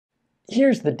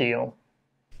Here's the deal.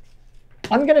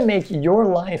 I'm going to make your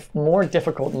life more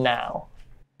difficult now,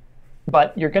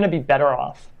 but you're going to be better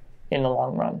off in the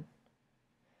long run.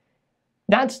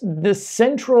 That's the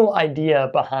central idea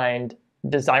behind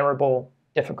desirable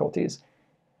difficulties.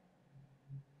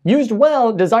 Used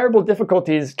well, desirable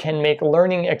difficulties can make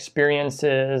learning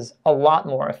experiences a lot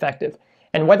more effective.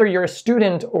 And whether you're a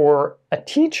student or a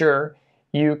teacher,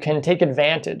 you can take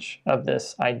advantage of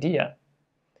this idea.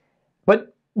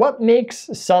 But what makes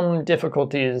some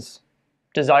difficulties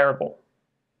desirable?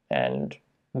 And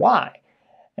why?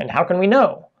 And how can we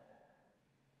know?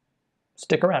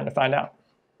 Stick around to find out.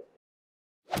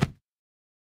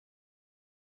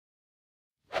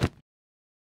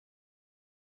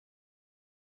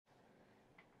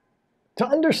 To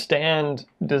understand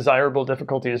desirable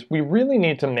difficulties, we really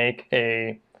need to make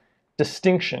a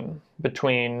distinction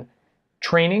between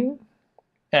training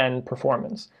and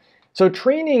performance. So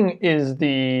training is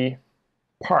the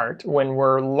part when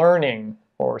we're learning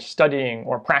or studying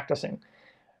or practicing,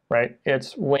 right?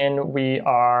 It's when we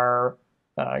are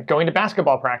going to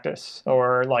basketball practice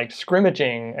or like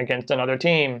scrimmaging against another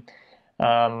team.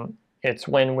 It's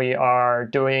when we are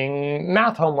doing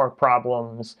math homework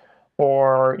problems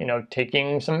or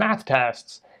taking some math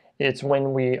tests. It's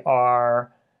when we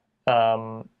are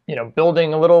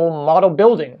building a little model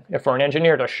building, if we're an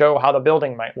engineer, to show how the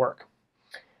building might work.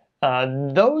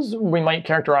 Those we might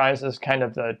characterize as kind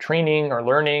of the training or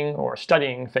learning or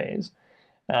studying phase.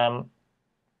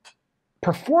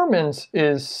 Performance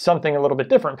is something a little bit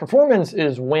different. Performance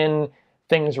is when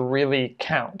things really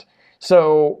count.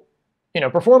 So,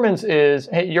 performance is,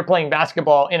 hey, you're playing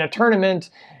basketball in a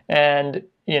tournament and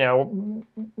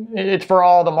it's for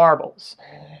all the marbles.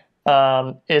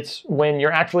 It's when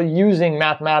you're actually using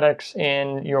mathematics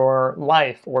in your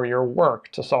life or your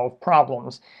work to solve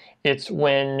problems. It's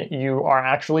when you are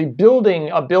actually building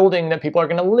a building that people are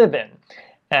going to live in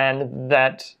and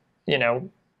that,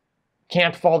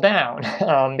 can't fall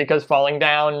down because falling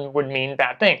down would mean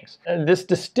bad things. This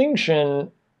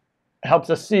distinction helps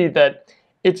us see that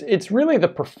it's really the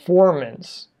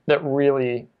performance that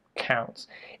really counts.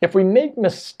 If we make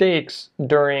mistakes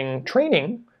during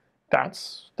training,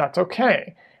 that's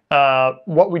okay.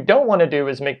 What we don't want to do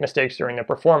is make mistakes during the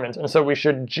performance, and so we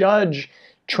should judge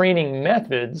training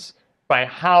methods by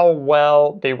how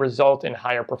well they result in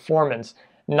higher performance,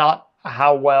 not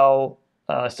how well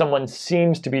someone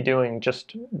seems to be doing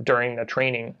just during the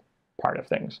training part of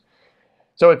things.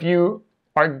 So if you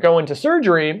are going to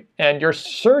surgery and your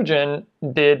surgeon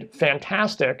did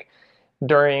fantastic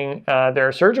during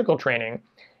their surgical training,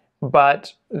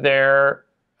 but they're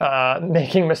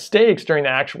making mistakes during the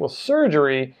actual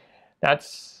surgery,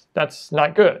 that's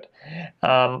not good.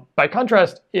 By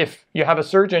contrast, if you have a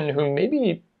surgeon who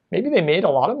maybe they made a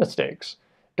lot of mistakes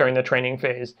during the training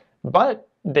phase, but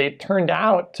they turned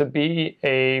out to be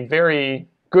a very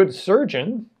good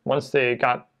surgeon once they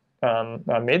got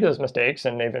made those mistakes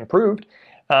and they've improved,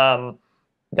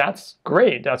 that's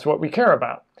great. That's what we care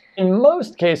about. In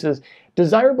most cases,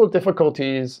 desirable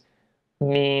difficulties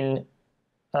mean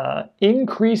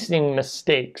increasing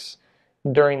mistakes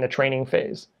during the training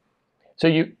phase. So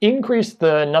you increase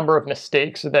the number of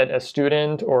mistakes that a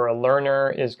student or a learner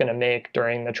is going to make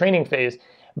during the training phase,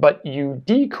 but you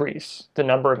decrease the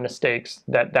number of mistakes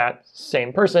that that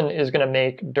same person is going to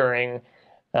make during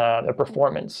the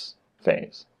performance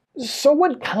phase. So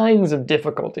what kinds of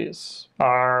difficulties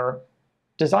are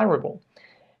desirable?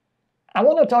 I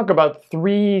want to talk about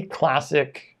three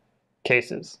classic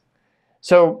cases.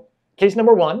 So case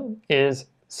number one is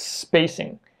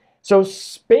spacing. So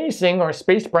spacing or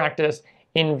spaced practice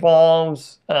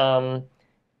involves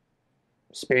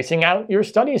spacing out your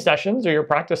study sessions or your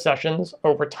practice sessions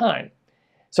over time.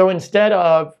 So instead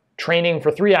of training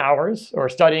for 3 hours or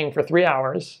studying for 3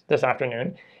 hours this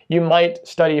afternoon, you might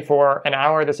study for an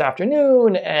hour this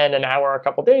afternoon and an hour a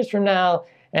couple days from now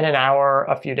and an hour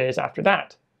a few days after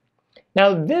that.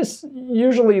 Now this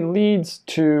usually leads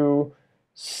to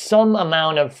some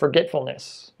amount of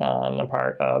forgetfulness on the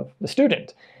part of the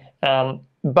student.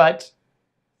 But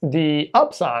the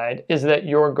upside is that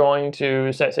you're going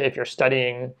to, say if you're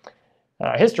studying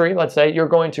history, let's say, you're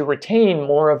going to retain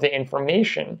more of the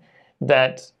information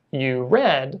that you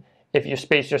read if you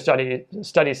space your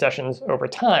study sessions over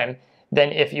time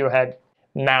than if you had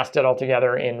massed it all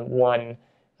together in one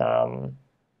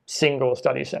single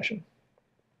study session.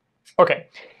 Okay,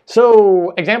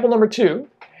 so example number two.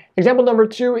 Example number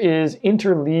two is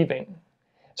interleaving.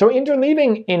 So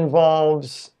interleaving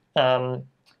involves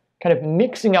kind of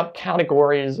mixing up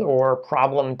categories or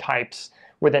problem types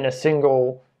within a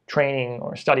single training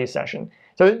or study session.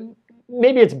 So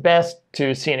maybe it's best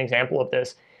to see an example of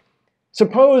this.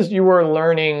 Suppose you were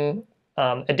learning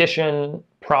addition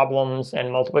problems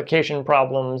and multiplication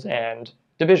problems and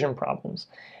division problems.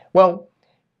 Well,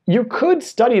 you could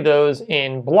study those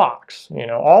in blocks,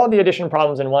 all the addition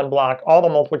problems in one block, all the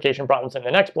multiplication problems in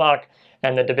the next block,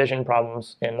 and the division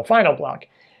problems in the final block.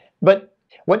 But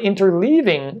what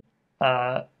interleaving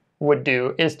would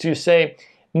do is to say,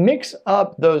 mix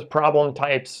up those problem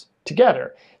types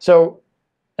together. So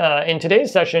in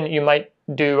today's session, you might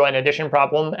do an addition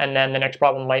problem, and then the next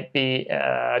problem might be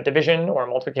a division or a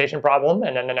multiplication problem,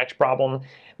 and then the next problem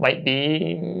might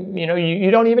be,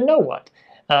 you don't even know what.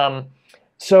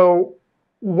 So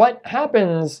what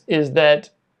happens is that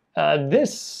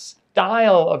this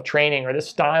style of training or this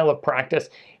style of practice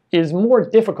is more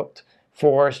difficult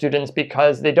for students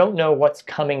because they don't know what's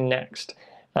coming next.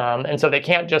 And so they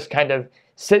can't just kind of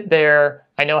sit there,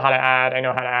 I know how to add,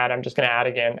 I'm just going to add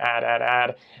again,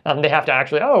 add. They have to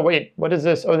actually, oh, wait, what is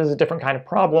this? Oh, this is a different kind of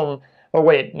problem. Oh,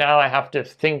 wait, now I have to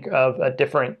think of a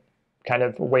different kind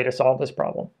of way to solve this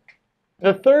problem.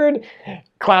 The third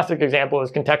classic example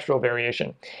is contextual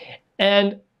variation.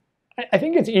 And I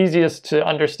think it's easiest to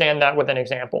understand that with an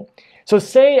example. So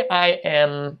say I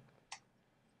am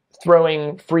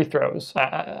throwing free throws.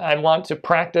 I want to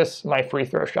practice my free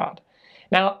throw shot.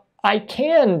 Now, I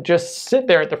can just sit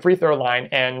there at the free throw line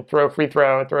and throw free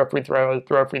throws.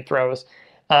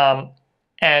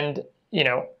 And,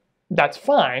 that's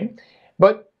fine.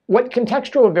 But what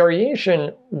contextual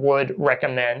variation would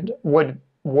recommend,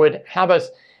 would have us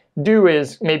do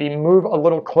is maybe move a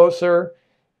little closer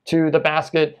to the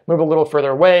basket, move a little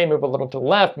further away, move a little to the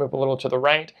left, move a little to the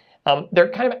right. They're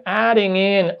kind of adding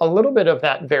in a little bit of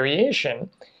that variation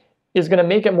is going to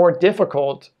make it more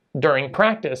difficult during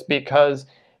practice because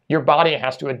your body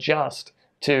has to adjust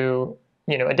to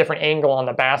a different angle on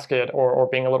the basket or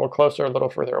being a little closer, a little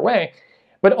further away.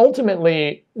 But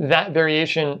ultimately, that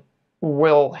variation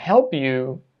will help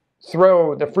you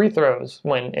throw the free throws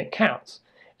when it counts.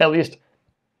 At least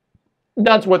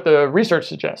that's what the research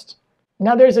suggests.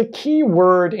 Now there's a key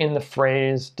word in the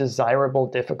phrase desirable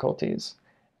difficulties,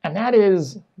 and that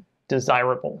is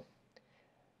desirable.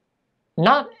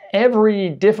 Not every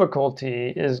difficulty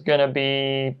is going to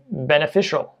be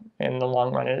beneficial in the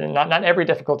long run, and not every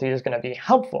difficulty is going to be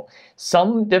helpful.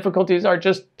 Some difficulties are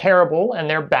just terrible, and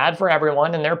they're bad for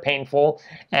everyone, and they're painful,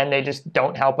 and they just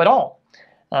don't help at all.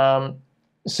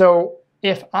 So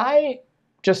if I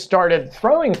just started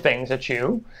throwing things at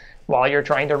you while you're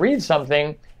trying to read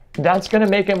something, that's going to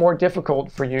make it more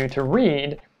difficult for you to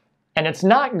read, and it's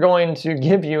not going to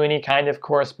give you any kind of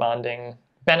corresponding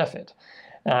benefit.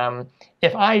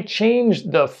 If I change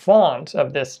the font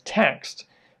of this text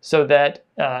so that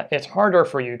it's harder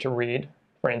for you to read,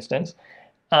 for instance,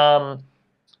 that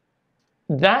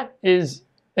is,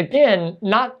 again,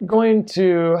 not going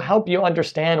to help you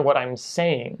understand what I'm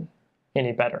saying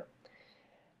any better.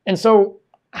 And so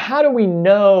how do we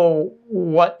know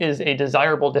what is a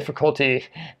desirable difficulty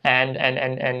and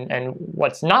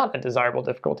what's not a desirable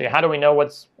difficulty? How do we know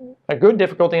what's a good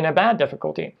difficulty and a bad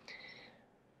difficulty?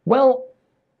 Well,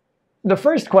 the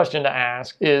first question to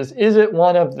ask is it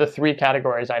one of the three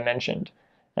categories I mentioned?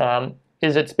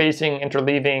 Is it spacing,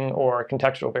 interleaving, or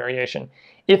contextual variation?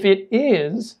 If it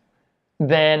is,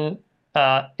 then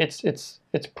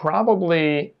it's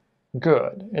probably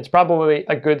good. It's probably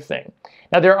a good thing.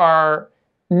 Now there are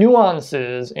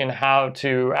nuances in how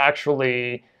to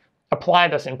actually apply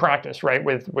this in practice, right?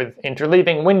 With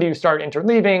interleaving, when do you start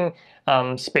interleaving?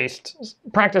 Spaced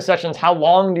practice sessions, how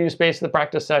long do you space the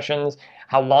practice sessions?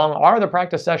 How long are the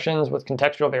practice sessions with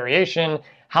contextual variation?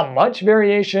 How much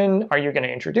variation are you going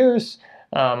to introduce?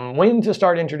 When to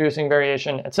start introducing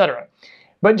variation, etc.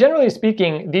 But generally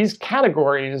speaking, these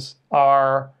categories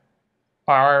are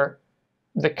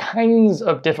the kinds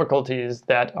of difficulties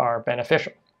that are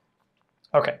beneficial.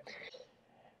 Okay,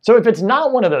 so if it's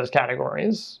not one of those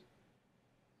categories,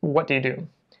 what do you do?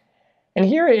 And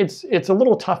here it's a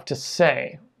little tough to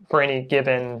say for any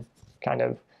given kind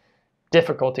of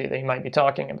difficulty that you might be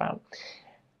talking about.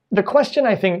 The question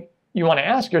I think you want to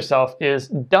ask yourself is,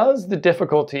 does the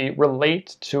difficulty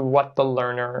relate to what the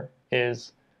learner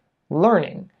is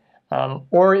learning?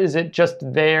 Or is it just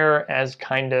there as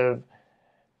kind of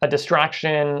a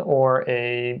distraction or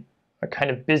a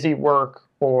kind of busy work,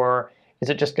 or is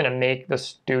it just going to make the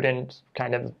student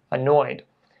kind of annoyed?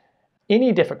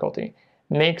 Any difficulty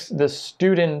makes the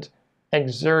student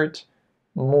exert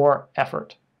more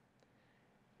effort.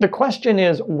 The question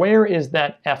is, where is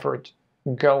that effort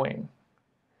going?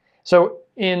 So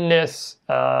in this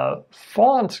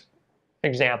font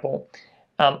example,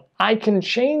 I can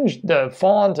change the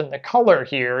font and the color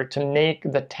here to make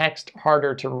the text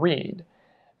harder to read.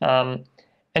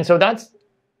 And so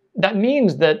that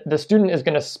means that the student is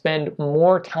going to spend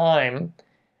more time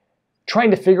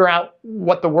trying to figure out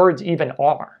what the words even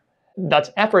are. That's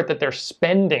effort that they're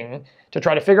spending to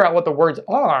try to figure out what the words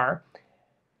are.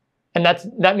 And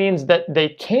that means that they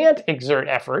can't exert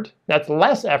effort. That's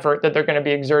less effort that they're going to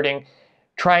be exerting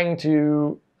trying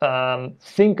to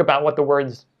think about what the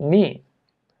words mean,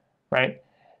 right?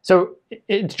 So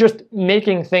it's just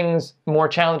making things more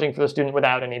challenging for the student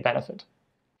without any benefit.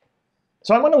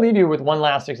 So I want to leave you with one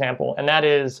last example, and that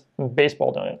is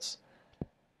baseball donuts.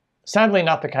 Sadly,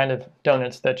 not the kind of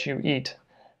donuts that you eat.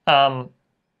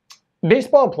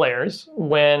 Baseball players,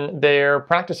 when they're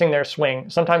practicing their swing,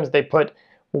 sometimes they put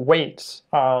weights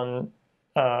on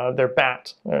their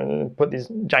bat, put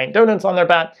these giant donuts on their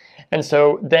bat, and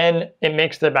so then it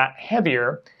makes the bat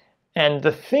heavier. And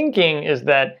the thinking is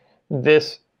that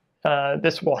this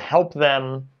will help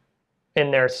them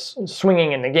in their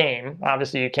swinging in the game.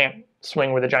 Obviously, you can't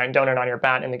swing with a giant donut on your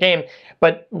bat in the game,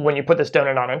 but when you put this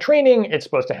donut on in training, it's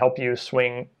supposed to help you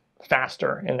swing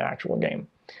faster in the actual game.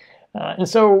 And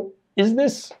so, is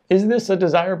this a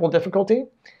desirable difficulty?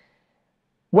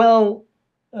 Well,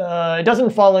 it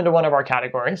doesn't fall into one of our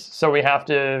categories, so we have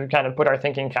to kind of put our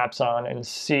thinking caps on and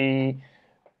see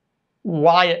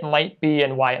why it might be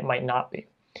and why it might not be.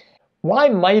 Why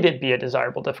might it be a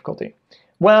desirable difficulty?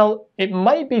 Well, it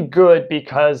might be good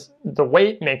because the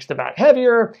weight makes the bat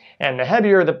heavier, and the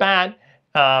heavier the bat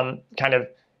kind of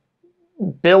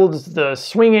builds the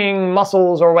swinging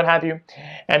muscles or what have you.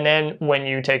 And then when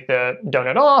you take the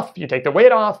donut off, you take the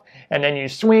weight off, and then you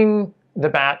swing the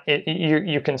bat,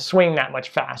 you can swing that much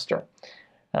faster.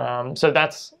 So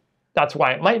that's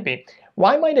why it might be.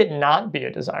 Why might it not be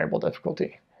a desirable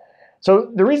difficulty?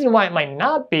 So the reason why it might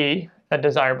not be a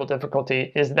desirable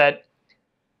difficulty is that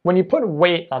when you put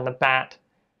weight on the bat,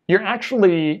 you're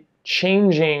actually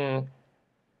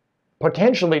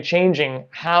potentially changing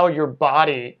how your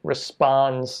body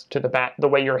responds to the bat, the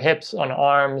way your hips and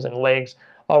arms and legs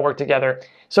all work together.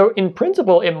 So in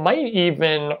principle, it might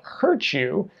even hurt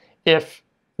you if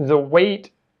the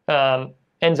weight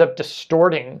ends up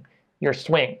distorting your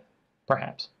swing,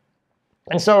 perhaps.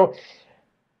 And so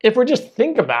if we just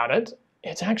think about it,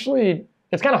 it's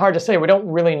kind of hard to say. We don't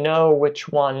really know which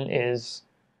one is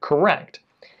correct.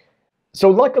 So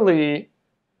luckily,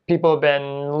 people have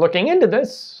been looking into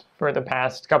this for the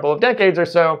past couple of decades or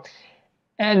so,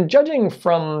 and judging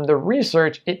from the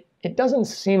research, it doesn't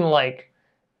seem like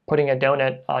putting a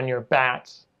donut on your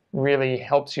bat really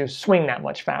helps you swing that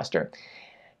much faster.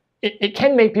 It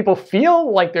can make people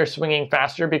feel like they're swinging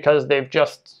faster because they've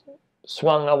just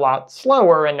swung a lot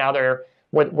slower, and now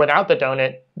without the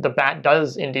donut, the bat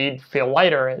does indeed feel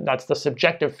lighter. That's the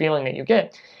subjective feeling that you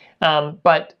get.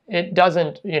 But it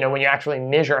doesn't, when you actually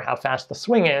measure how fast the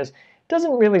swing is, it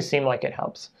doesn't really seem like it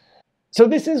helps. So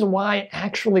this is why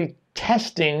actually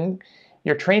testing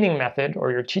your training method or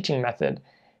your teaching method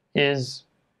is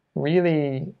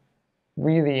really,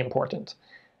 really important.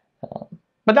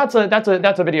 But that's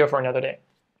a video for another day.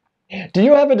 Do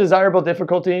you have a desirable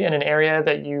difficulty in an area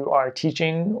that you are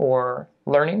teaching or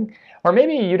learning? Or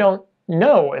maybe you don't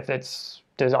know if it's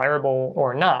desirable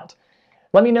or not.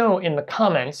 Let me know in the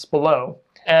comments below.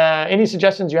 Any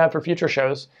suggestions you have for future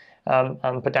shows,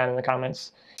 put down in the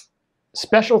comments.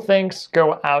 Special thanks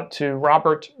go out to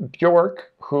Robert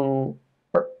Bjork, who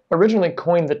originally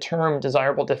coined the term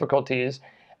desirable difficulties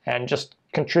and just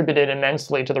contributed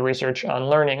immensely to the research on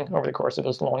learning over the course of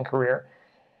his long career.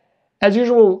 As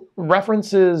usual,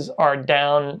 references are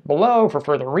down below for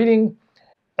further reading.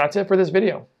 That's it for this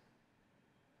video.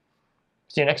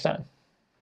 See you next time.